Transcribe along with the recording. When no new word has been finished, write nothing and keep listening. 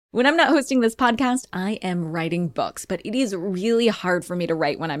When I'm not hosting this podcast, I am writing books, but it is really hard for me to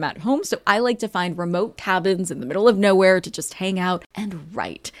write when I'm at home, so I like to find remote cabins in the middle of nowhere to just hang out and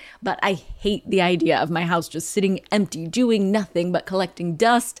write. But I hate the idea of my house just sitting empty, doing nothing but collecting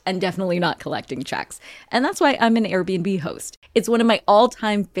dust and definitely not collecting checks. And that's why I'm an Airbnb host. It's one of my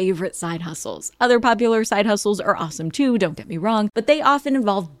all-time favorite side hustles. Other popular side hustles are awesome too, don't get me wrong, but they often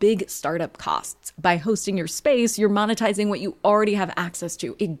involve big startup costs. By hosting your space, you're monetizing what you already have access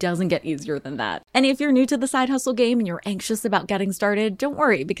to. It doesn't get easier than that. And if you're new to the side hustle game and you're anxious about getting started, don't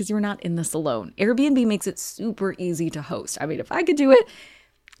worry, because you're not in this alone. Airbnb makes it super easy to host. I mean, if I could do it,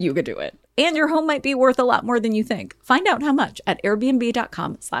 you could do it. And your home might be worth a lot more than you think. Find out how much at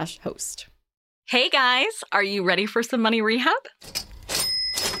airbnb.com/host. Hey guys, are you ready for some money rehab?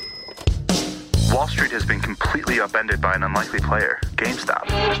 Wall Street has been completely upended by an unlikely player, GameStop.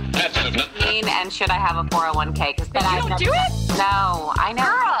 And should I have a 401k? Because then You don't do it? No, I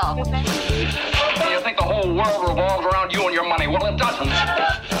know. You think the whole world revolves around you and your money? Well, it doesn't.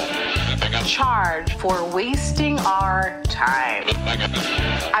 Charge for wasting our time.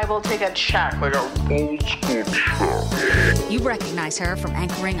 I will take a check. Like a old school check. You recognize her from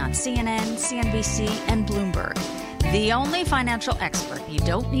anchoring on CNN, CNBC, and Bloomberg. The only financial expert you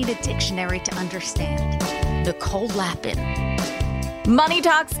don't need a dictionary to understand. Nicole Lapin. Money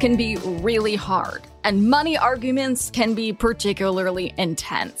talks can be really hard, and money arguments can be particularly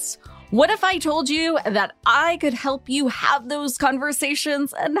intense. What if I told you that I could help you have those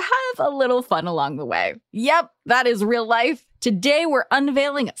conversations and have a little fun along the way? Yep, that is real life. Today, we're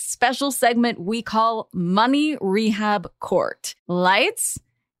unveiling a special segment we call Money Rehab Court. Lights,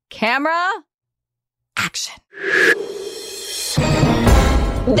 camera, action.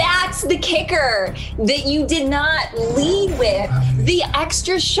 That's the kicker that you did not lead with. The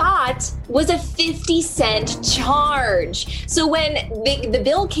extra shot was a 50-cent charge. So when the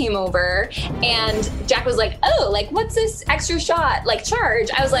bill came over and Jack was like, oh, like, what's this extra shot, like, charge?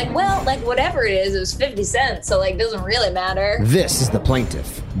 I was like, well, like, whatever it was 50 cents. So, like, doesn't really matter. This is the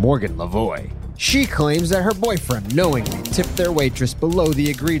plaintiff, Morgan Lavoie. She claims that her boyfriend knowingly tipped their waitress below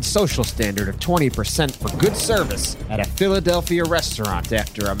the agreed social standard of 20% for good service at a Philadelphia restaurant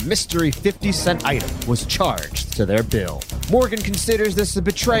after a mystery 50-cent item was charged to their bill. Morgan considers this a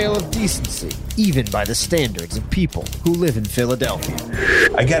betrayal of decency, even by the standards of people who live in Philadelphia.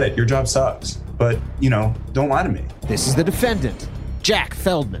 I get it, your job sucks, but, don't lie to me. This is the defendant, Jack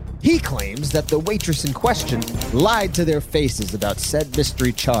Feldman. He claims that the waitress in question lied to their faces about said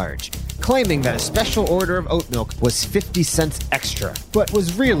mystery charge, claiming that a special order of oat milk was 50 cents extra, but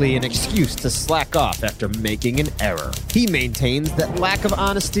was really an excuse to slack off after making an error. He maintains that lack of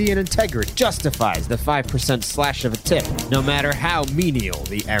honesty and integrity justifies the 5% slash of a tip, no matter how menial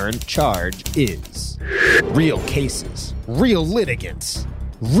the errant charge is. Real cases, real litigants,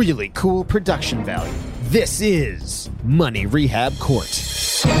 really cool production value. This is Money Rehab Court.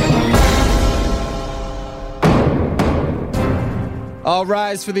 All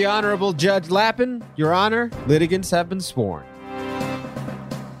rise for the Honorable Judge Lapin. Your Honor, litigants have been sworn.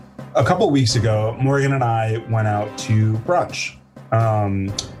 A couple weeks ago, Morgan and I went out to brunch.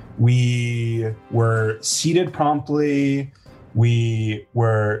 We were seated promptly. We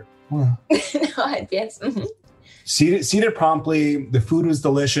were... Yes. Seated promptly. The food was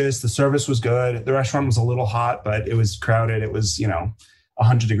delicious. The service was good. The restaurant was a little hot, but it was crowded. It was,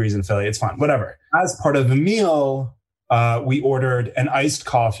 100 degrees in Philly. It's fine. Whatever. As part of the meal, we ordered an iced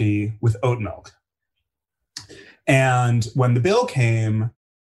coffee with oat milk. And when the bill came,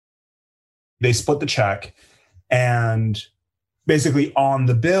 they split the check. And basically on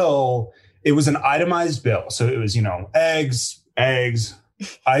the bill, it was an itemized bill. So it was, eggs,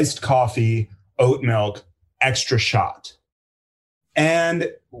 iced coffee, oat milk, extra shot.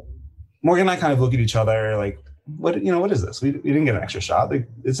 And Morgan and I kind of look at each other like, what is this? We didn't get an extra shot. Like,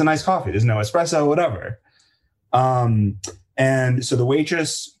 it's a nice coffee. There's no espresso, whatever. And so the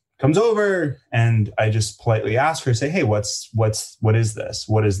waitress comes over and I just politely ask her, say, hey, what is this?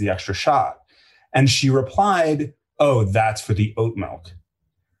 What is the extra shot? And she replied, oh, that's for the oat milk.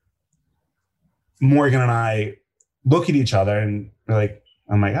 Morgan and I look at each other and we're like,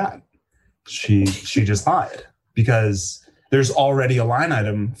 oh my God, she just lied, because there's already a line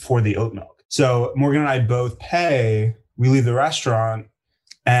item for the oat milk. So Morgan and I both pay, we leave the restaurant,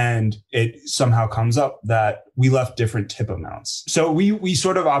 and it somehow comes up that we left different tip amounts. So we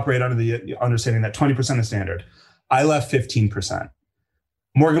sort of operate under the understanding that 20% is standard. I left 15%.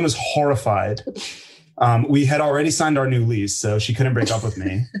 Morgan was horrified. We had already signed our new lease, so she couldn't break up with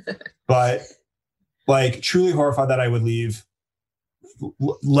me. But truly horrified that I would leave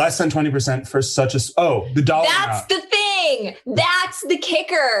less than 20% for such a... Oh, the dollar That's amount. the thing. thing. That's the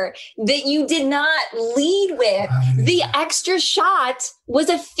kicker that you did not lead with. The extra shot was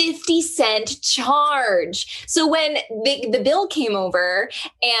a 50-cent charge. So when the bill came over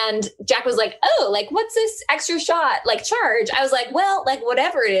and Jack was like, oh, like, what's this extra shot, like, charge? I was like, well, like,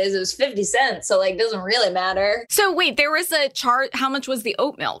 whatever it was 50 cents. So, like, doesn't really matter. So wait, there was a charge. How much was the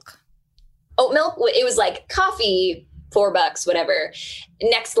oat milk? Oat milk, it was like coffee, $4, whatever.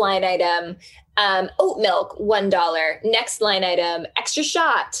 Next line item, oat milk, $1. Next line item, extra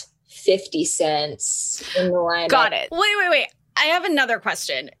shot, 50 cents in the line. Got it. Wait. I have another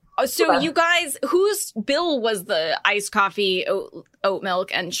question. So you guys, whose bill was the iced coffee, oat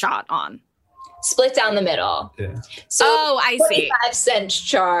milk, and shot on? Split down the middle. Yeah. So I see. 25-cent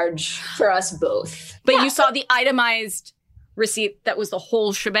charge for us both. But you saw the itemized receipt that was the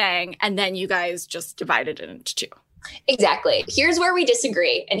whole shebang, and then you guys just divided it into two. Exactly. Here's where we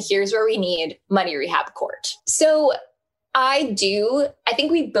disagree, and here's where we need Money Rehab Court. So I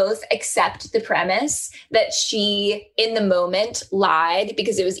think we both accept the premise that she, in the moment, lied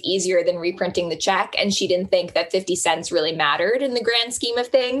because it was easier than reprinting the check, and she didn't think that 50 cents really mattered in the grand scheme of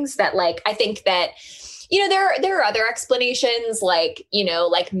things. That, like, I think that, you know, there are other explanations, like, you know,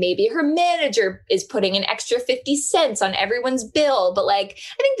 like maybe her manager is putting an extra 50 cents on everyone's bill. But, like,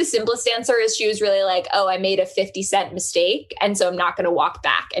 I think the simplest answer is she was really like, oh, I made a 50-cent mistake, and so I'm not going to walk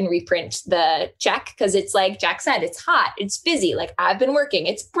back and reprint the check because it's like Jack said, it's hot, it's busy. Like, I've been working,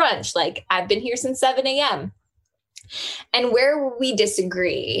 it's brunch. Like, I've been here since 7 a.m. And where we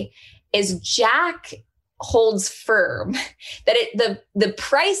disagree is Jack holds firm that the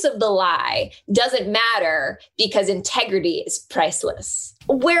price of the lie doesn't matter because integrity is priceless.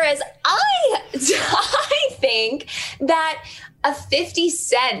 Whereas I think that a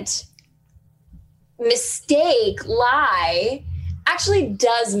 50-cent mistake, lie, actually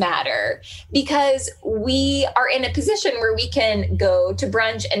does matter because we are in a position where we can go to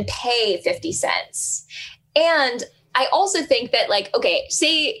brunch and pay 50 cents. And I also think that, like, okay,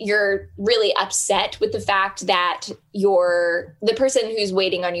 say you're really upset with the fact that the person who's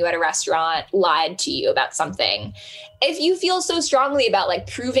waiting on you at a restaurant lied to you about something. If you feel so strongly about, like,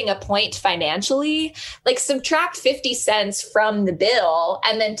 proving a point financially, like, subtract 50 cents from the bill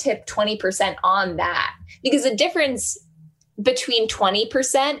and then tip 20% on that. Because the difference between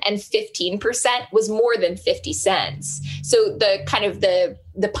 20% and 15% was more than 50 cents. So the kind of the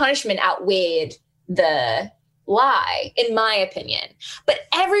punishment outweighed the lie, in my opinion. But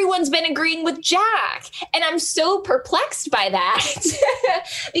everyone's been agreeing with Jack. And I'm so perplexed by that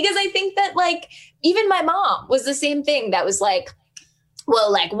because I think that, like, even my mom was the same thing that was like, well,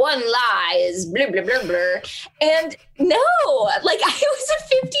 like, one lie is blah, blah, blah, blah. And no, like, it was a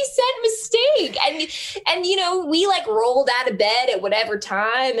 50-cent mistake. And, you know, we, like, rolled out of bed at whatever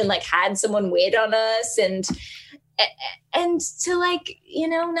time and, like, had someone wait on us. And to, like, you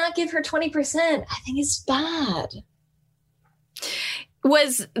know, not give her 20%, I think is bad.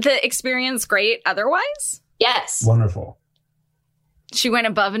 Was the experience great otherwise? Yes. Wonderful. She went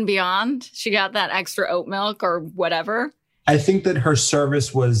above and beyond. She got that extra oat milk or whatever. I think that her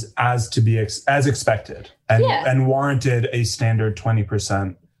service was as expected and warranted a standard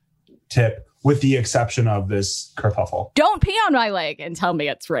 20% tip, with the exception of this kerfuffle. Don't pee on my leg and tell me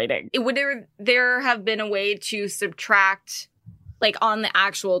it's raining. Would there have been a way to subtract, like, on the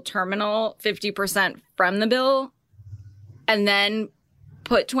actual terminal, 50% from the bill and then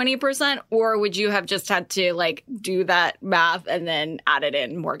put 20%? Or would you have just had to, like, do that math and then add it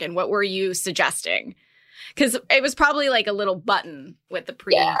in, Morgan? What were you suggesting? Because it was probably like a little button with the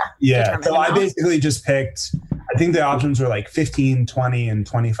Yeah. So I basically just picked, I think the options were like 15, 20, and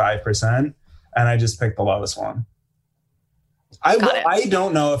 25%. And I just picked the lowest one. I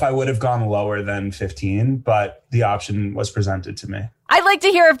don't know if I would have gone lower than 15, but the option was presented to me. I'd like to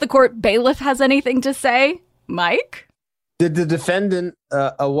hear if the court bailiff has anything to say. Mike? Did the defendant,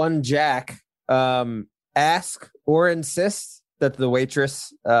 Jack, ask or insist that the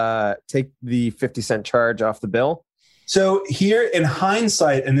waitress take the 50-cent charge off the bill? So here, in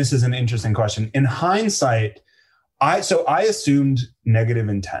hindsight, and this is an interesting question, in hindsight, I assumed negative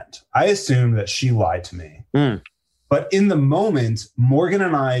intent. I assumed that she lied to me. But in the moment, Morgan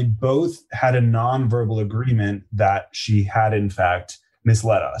and I both had a nonverbal agreement that she had, in fact,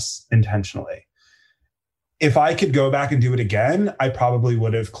 misled us intentionally. If I could go back and do it again, I probably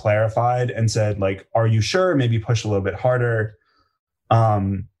would have clarified and said, like, are you sure? Maybe push a little bit harder.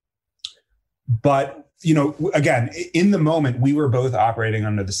 But, you know, again, in the moment, we were both operating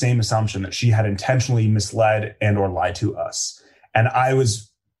under the same assumption that she had intentionally misled and or lied to us. And I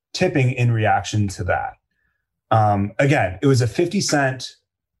was tipping in reaction to that. Again, it was a 50-cent,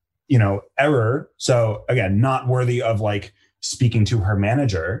 error. So again, not worthy of like speaking to her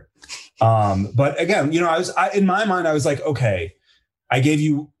manager. But again, in my mind, I was like, okay, I gave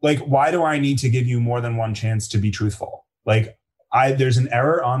you, like, why do I need to give you more than one chance to be truthful? Like, there's an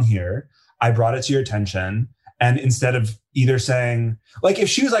error on here. I brought it to your attention. And instead of either saying, like, if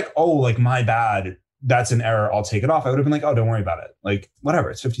she was like, oh, like, my bad, that's an error, I'll take it off, I would have been like, oh, don't worry about it. Like, whatever,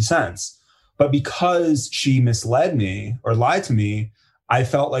 it's 50 cents. But because she misled me or lied to me, I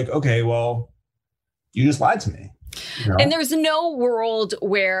felt like, okay, well, you just lied to me. And there's no world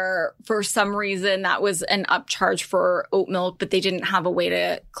where for some reason that was an upcharge for oat milk, but they didn't have a way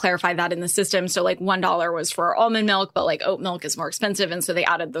to clarify that in the system. So like $1 was for almond milk, but like oat milk is more expensive. And so they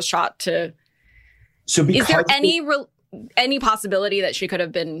added the shot to. So is there any possibility that she could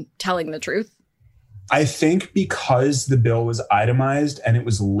have been telling the truth? I think because the bill was itemized and it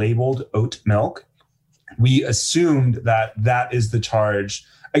was labeled oat milk, we assumed that that is the charge.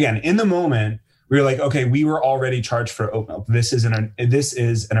 Again, in the moment, we were like, okay, we were already charged for oat milk. This is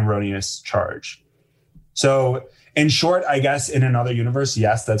an erroneous charge. So in short, I guess in another universe,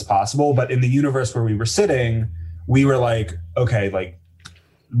 yes, that's possible. But in the universe where we were sitting, we were like, okay, like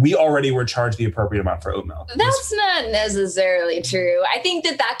we already were charged the appropriate amount for oat milk. That's not necessarily true. I think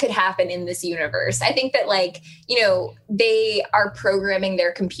that could happen in this universe. I think that they are programming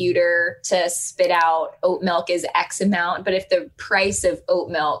their computer to spit out oat milk is X amount. But if the price of oat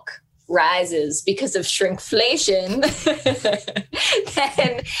milk rises because of shrinkflation,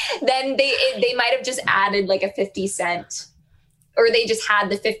 then they might have just added like a 50 cent, or they just had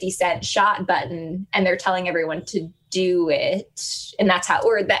the 50 cent shot button and they're telling everyone to do it. And that's how,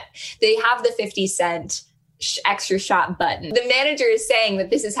 or that they have the 50 cent extra shot button. The manager is saying that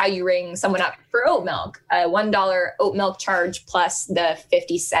this is how you ring someone up for oat milk, a $1 oat milk charge plus the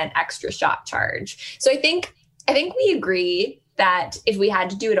 50 cent extra shot charge. So I think we agree that if we had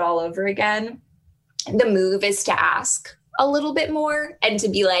to do it all over again, the move is to ask a little bit more and to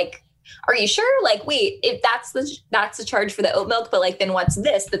be like, are you sure? Like, wait, if that's the charge for the oat milk, but like, then what's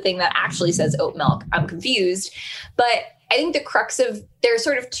this? The thing that actually says oat milk? I'm confused. But I think the crux of, there are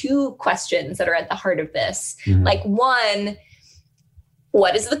sort of two questions that are at the heart of this. Mm-hmm. Like one,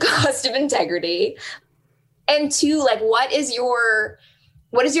 what is the cost of integrity? And two, like, what is your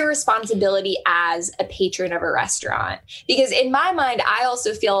responsibility as a patron of a restaurant? Because in my mind, I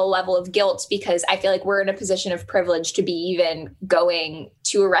also feel a level of guilt because I feel like we're in a position of privilege to be even going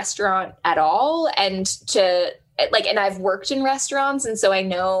to a restaurant at all. And and I've worked in restaurants. And so I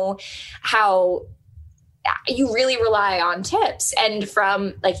know how you really rely on tips. And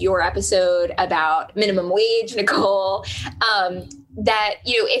from like your episode about minimum wage, Nicole, that,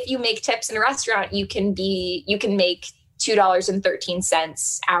 if you make tips in a restaurant, you can make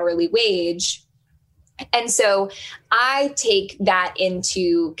 $2.13 hourly wage. And so I take that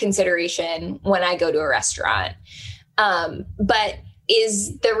into consideration when I go to a restaurant. But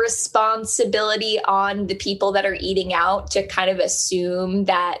is the responsibility on the people that are eating out to kind of assume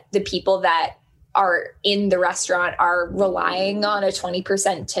that the people that are in the restaurant are relying on a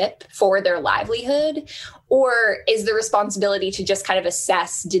 20% tip for their livelihood? Or is the responsibility to just kind of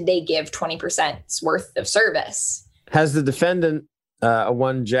assess, did they give 20% worth of service? Has the defendant,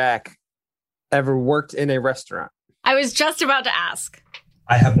 one Jack, ever worked in a restaurant? I was just about to ask.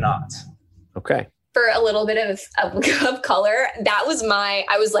 I have not. Okay. For a little bit of color, I was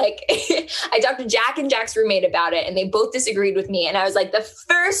like, I talked to Jack and Jack's roommate about it, and they both disagreed with me. And I was like, the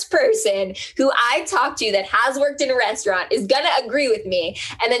first person who I talked to that has worked in a restaurant is going to agree with me.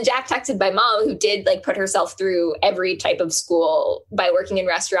 And then Jack texted my mom, who did like put herself through every type of school by working in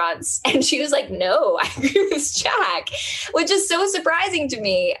restaurants. And she was like, no, I agree with Jack, which is so surprising to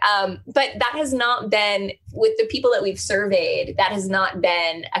me. But that has not been, with the people that we've surveyed, that has not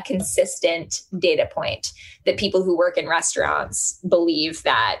been a consistent data point that people who work in restaurants believe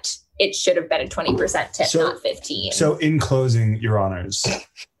that it should have been a 20% tip, not 15. So in closing, Your Honors,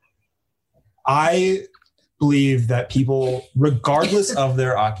 I believe that people, regardless of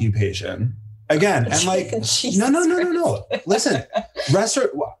their occupation, again, and like, no. Listen,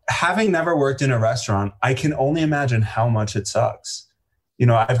 having never worked in a restaurant, I can only imagine how much it sucks.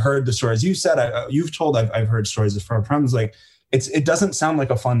 I've heard the stories you said, you've told, I've heard stories from friends. Like it doesn't sound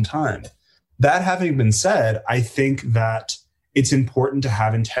like a fun time. That having been said, I think that it's important to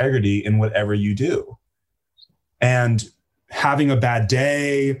have integrity in whatever you do. And having a bad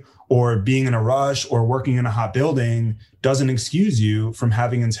day or being in a rush or working in a hot building doesn't excuse you from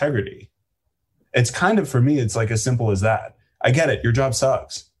having integrity. It's kind of, for me, it's like as simple as that. I get it. Your job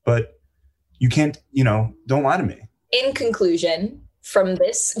sucks, but you can't, don't lie to me. In conclusion, from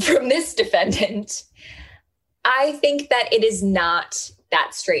this defendant, I think that it is not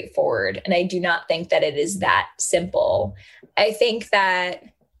that straightforward. And I do not think that it is that simple. I think that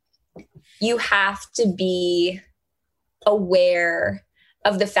you have to be aware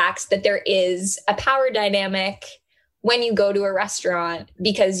of the facts that there is a power dynamic when you go to a restaurant,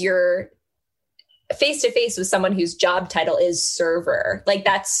 because you're face to face with someone whose job title is server. Like,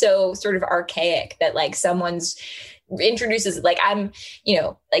 that's so sort of archaic that like someone's introduces, like, I'm,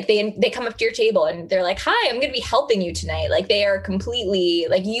 like they come up to your table and they're like, hi, I'm going to be helping you tonight. Like, they are completely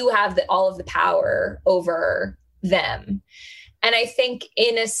like, you have all of the power over them. And I think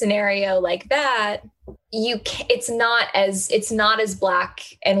in a scenario like that, it's not as black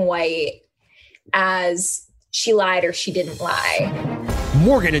and white as she lied or she didn't lie.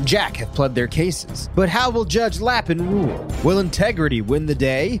 Morgan and Jack have pled their cases, but how will Judge Lapin rule? Will integrity win the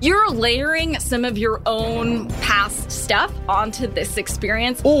day? You're layering some of your own past stuff onto this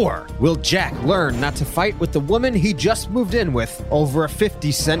experience. Or will Jack learn not to fight with the woman he just moved in with over a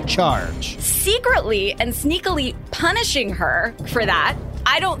 50-cent charge? Secretly and sneakily punishing her for that,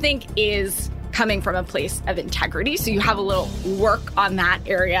 I don't think is coming from a place of integrity. So you have a little work on that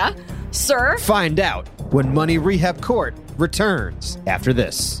area, sir. Find out when Money Rehab Court returns after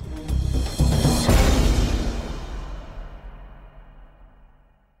this.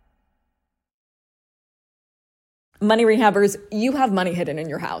 Money Rehabbers, you have money hidden in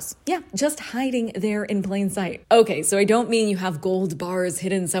your house. Yeah, just hiding there in plain sight. Okay, so I don't mean you have gold bars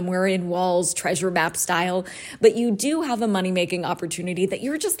hidden somewhere in walls, treasure map style, but you do have a money-making opportunity that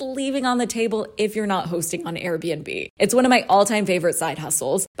you're just leaving on the table if you're not hosting on Airbnb. It's one of my all-time favorite side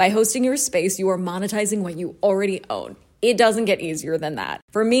hustles. By hosting your space, you are monetizing what you already own. It doesn't get easier than that.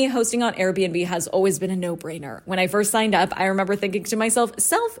 For me, hosting on Airbnb has always been a no-brainer. When I first signed up, I remember thinking to myself,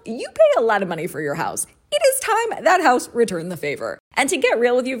 Self, you pay a lot of money for your house. It is time that house returned the favor. And to get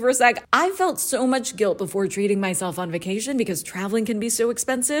real with you for a sec, I felt so much guilt before treating myself on vacation because traveling can be so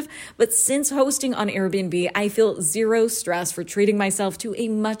expensive. But since hosting on Airbnb, I feel zero stress for treating myself to a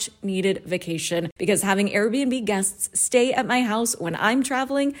much needed vacation because having Airbnb guests stay at my house when I'm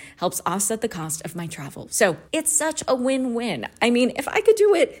traveling helps offset the cost of my travel. So it's such a win-win. I mean, if I could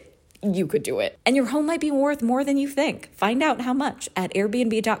do it, you could do it. And your home might be worth more than you think. Find out how much at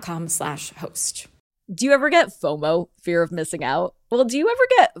airbnb.com/host. Do you ever get FOMO, fear of missing out? Well, do you ever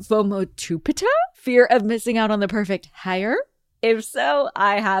get FOMO-tupita, fear of missing out on the perfect hire? If so,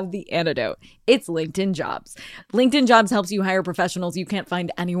 I have the antidote. It's LinkedIn Jobs. LinkedIn Jobs helps you hire professionals you can't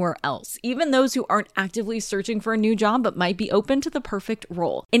find anywhere else, even those who aren't actively searching for a new job but might be open to the perfect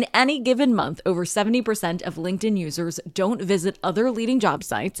role. In any given month, over 70% of LinkedIn users don't visit other leading job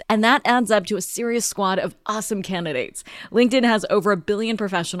sites, and that adds up to a serious squad of awesome candidates. LinkedIn has over 1 billion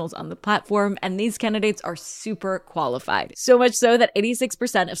professionals on the platform, and these candidates are super qualified. So much so that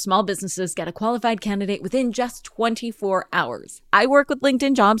 86% of small businesses get a qualified candidate within just 24 hours. I work with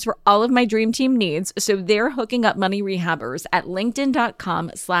LinkedIn Jobs for all of my dream team needs, so they're hooking up Money Rehabbers at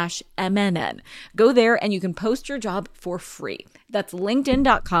linkedin.com/MNN. Go there and you can post your job for free. That's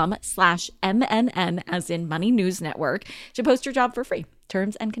linkedin.com/MNN, as in Money News Network, to post your job for free.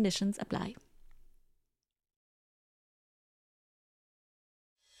 Terms and conditions apply.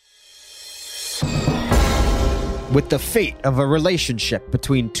 With the fate of a relationship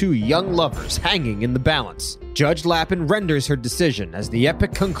between two young lovers hanging in the balance, Judge Lapin renders her decision as the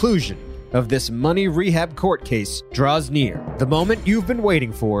epic conclusion of this Money Rehab Court case draws near. The moment you've been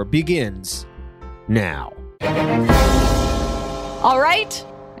waiting for begins now. All right,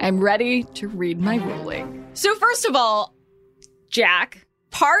 I'm ready to read my ruling. So first of all, Jack,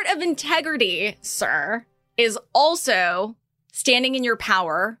 part of integrity, sir, is also standing in your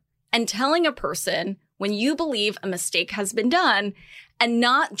power and telling a person when you believe a mistake has been done and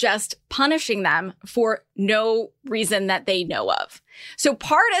not just punishing them for no reason that they know of. So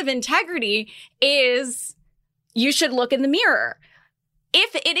part of integrity is you should look in the mirror.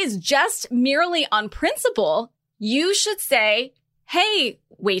 If it is just merely on principle, you should say, hey,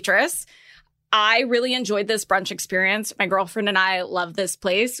 waitress, I really enjoyed this brunch experience. My girlfriend and I love this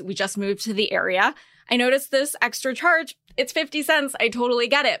place. We just moved to the area. I noticed this extra charge. It's 50 cents. I totally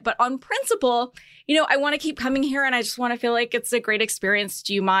get it. But on principle, I want to keep coming here and I just want to feel like it's a great experience.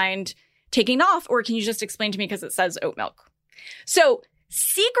 Do you mind taking off? Or can you just explain to me because it says oat milk? So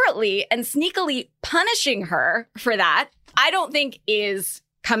secretly and sneakily punishing her for that, I don't think is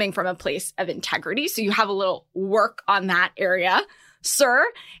coming from a place of integrity. So you have a little work on that area, sir.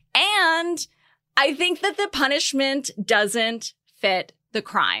 And I think that the punishment doesn't fit the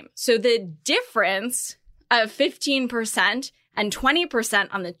crime. So the difference of 15% and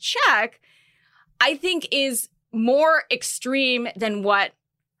 20% on the check, I think is more extreme than what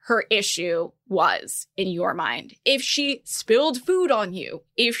her issue was in your mind. If she spilled food on you,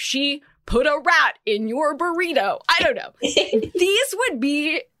 if she put a rat in your burrito, I don't know. These would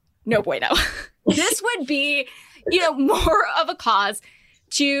be no bueno. This would be, more of a cause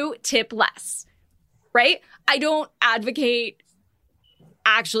to tip less, right? I don't advocate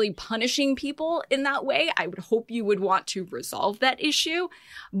actually punishing people in that way. I would hope you would want to resolve that issue.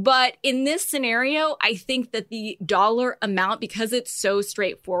 But in this scenario, I think that the dollar amount, because it's so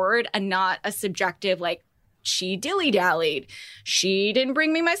straightforward and not a subjective, like, she dilly-dallied, she didn't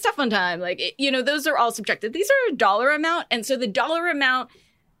bring me my stuff on time. Like, those are all subjective. These are a dollar amount. And so the dollar amount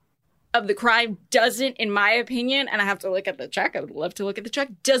of the crime doesn't, in my opinion, and I have to look at the check, I would love to look at the check,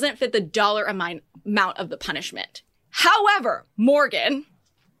 doesn't fit the dollar amount of the punishment. However, Morgan,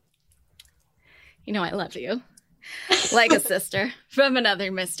 I love you like a sister from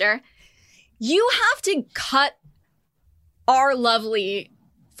another mister. You have to cut our lovely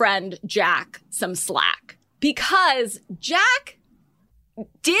friend Jack some slack, because Jack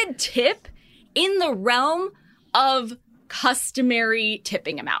did tip in the realm of customary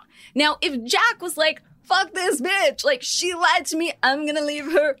tipping amount. Now, if Jack was like, fuck this bitch, like, she lied to me, I'm gonna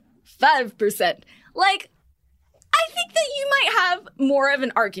leave her 5%. Like, I think that you might have more of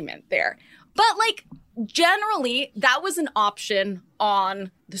an argument there. But, like, generally, that was an option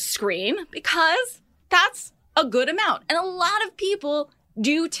on the screen because that's a good amount. And a lot of people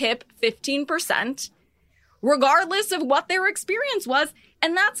do tip 15%, regardless of what their experience was.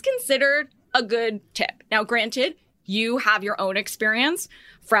 And that's considered a good tip. Now, granted, you have your own experience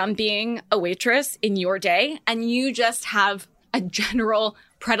from being a waitress in your day, and you just have a general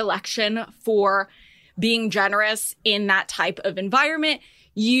predilection for being generous in that type of environment.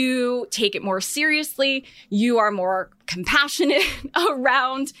 You take it more seriously. You are more compassionate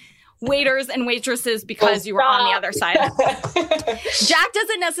around waiters and waitresses because you were on the other side. Jack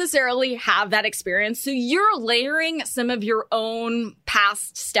doesn't necessarily have that experience. So you're layering some of your own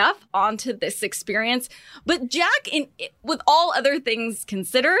past stuff onto this experience. But Jack, with all other things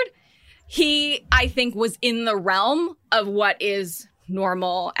considered, he, I think, was in the realm of what is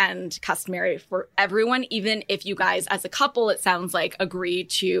normal and customary for everyone, even if you guys as a couple, it sounds like, agree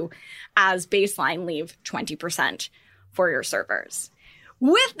to, as baseline, leave 20% for your servers.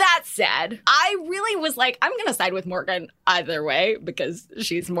 With that said, I really was like, I'm going to side with Morgan either way because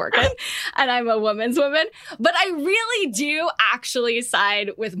she's Morgan and I'm a woman's woman. But I really do actually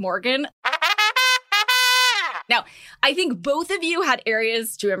side with Morgan. Now, I think both of you had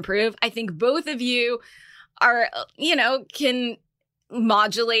areas to improve. I think both of you are, can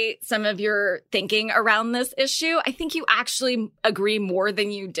modulate some of your thinking around this issue. I think you actually agree more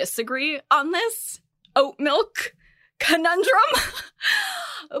than you disagree on this oat milk conundrum.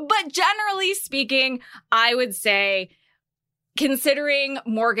 But generally speaking, I would say, considering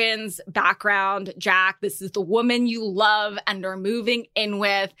Morgan's background, Jack, this is the woman you love and are moving in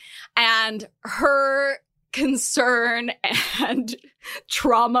with, and her concern and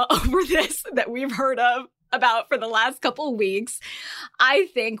trauma over this that we've heard about for the last couple of weeks, I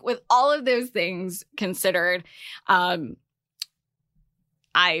think with all of those things considered,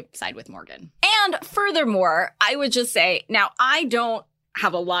 I side with Morgan. And furthermore, I would just say, now I don't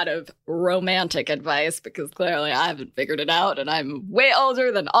have a lot of romantic advice because clearly I haven't figured it out and I'm way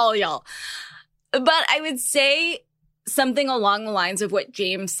older than all y'all. But I would say something along the lines of what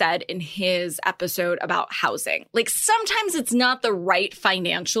James said in his episode about housing. Like, sometimes it's not the right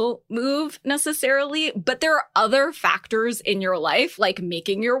financial move necessarily, but there are other factors in your life, like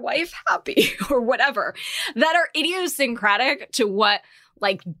making your wife happy or whatever, that are idiosyncratic to what,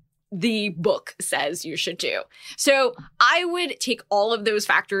 like, the book says you should do. So I would take all of those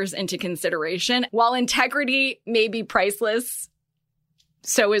factors into consideration. While integrity may be priceless,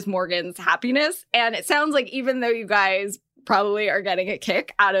 so is Morgan's happiness. And it sounds like even though you guys probably are getting a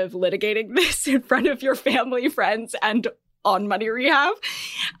kick out of litigating this in front of your family, friends, and on Money Rehab,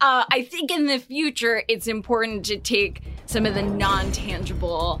 I think in the future, it's important to take some of the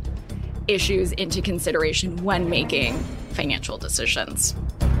non-tangible issues into consideration when making financial decisions.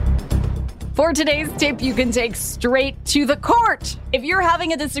 For today's tip, you can take straight to the court. If you're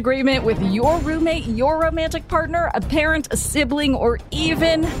having a disagreement with your roommate, your romantic partner, a parent, a sibling, or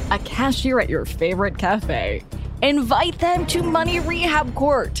even a cashier at your favorite cafe, invite them to Money Rehab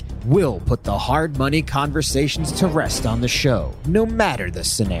Court. We'll put the hard money conversations to rest on the show, no matter the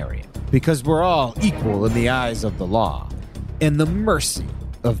scenario, because we're all equal in the eyes of the law and the mercy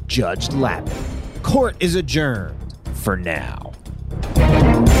of Judge Lapin. Court is adjourned for now.